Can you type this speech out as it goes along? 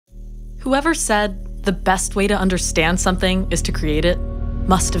Whoever said the best way to understand something is to create it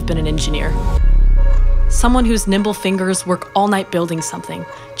must have been an engineer. Someone whose nimble fingers work all night building something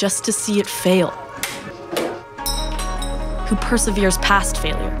just to see it fail. Who perseveres past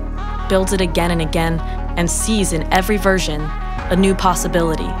failure, builds it again and again, and sees in every version a new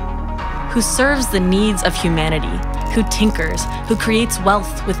possibility. Who serves the needs of humanity, who tinkers, who creates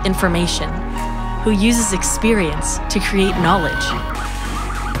wealth with information, who uses experience to create knowledge.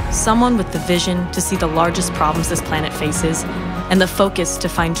 Someone with the vision to see the largest problems this planet faces and the focus to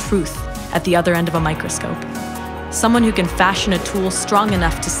find truth at the other end of a microscope. Someone who can fashion a tool strong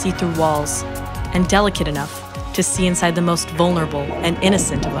enough to see through walls and delicate enough to see inside the most vulnerable and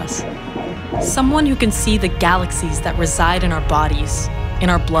innocent of us. Someone who can see the galaxies that reside in our bodies, in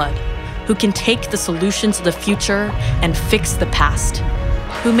our blood, who can take the solutions of the future and fix the past,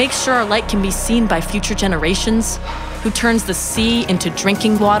 who makes sure our light can be seen by future generations, who turns the sea into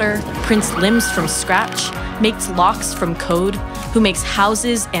drinking water, prints limbs from scratch, makes locks from code, who makes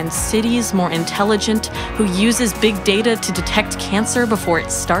houses and cities more intelligent, who uses big data to detect cancer before it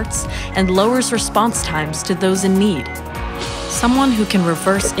starts, and lowers response times to those in need. Someone who can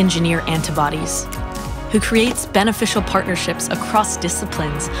reverse engineer antibodies, who creates beneficial partnerships across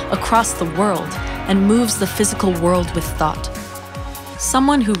disciplines, across the world, and moves the physical world with thought.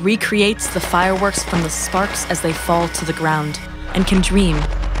 Someone who recreates the fireworks from the sparks as they fall to the ground and can dream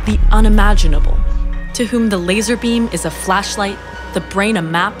the unimaginable. To whom the laser beam is a flashlight, the brain a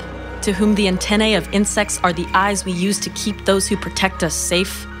map, to whom the antennae of insects are the eyes we use to keep those who protect us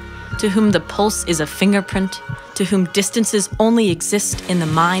safe, to whom the pulse is a fingerprint, to whom distances only exist in the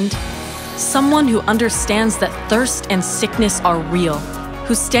mind. Someone who understands that thirst and sickness are real,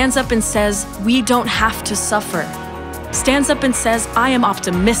 who stands up and says, we don't have to suffer. Stands up and says, I am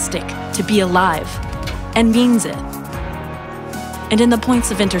optimistic to be alive, and means it. And in the points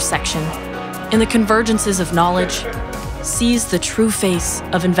of intersection, in the convergences of knowledge, sees the true face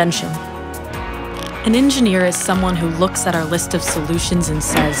of invention. An engineer is someone who looks at our list of solutions and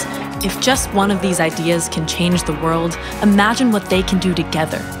says, if just one of these ideas can change the world, imagine what they can do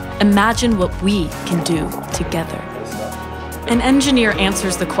together. Imagine what we can do together. An engineer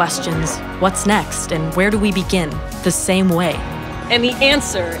answers the questions, what's next and where do we begin, the same way. And the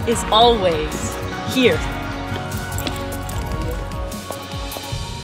answer is always here.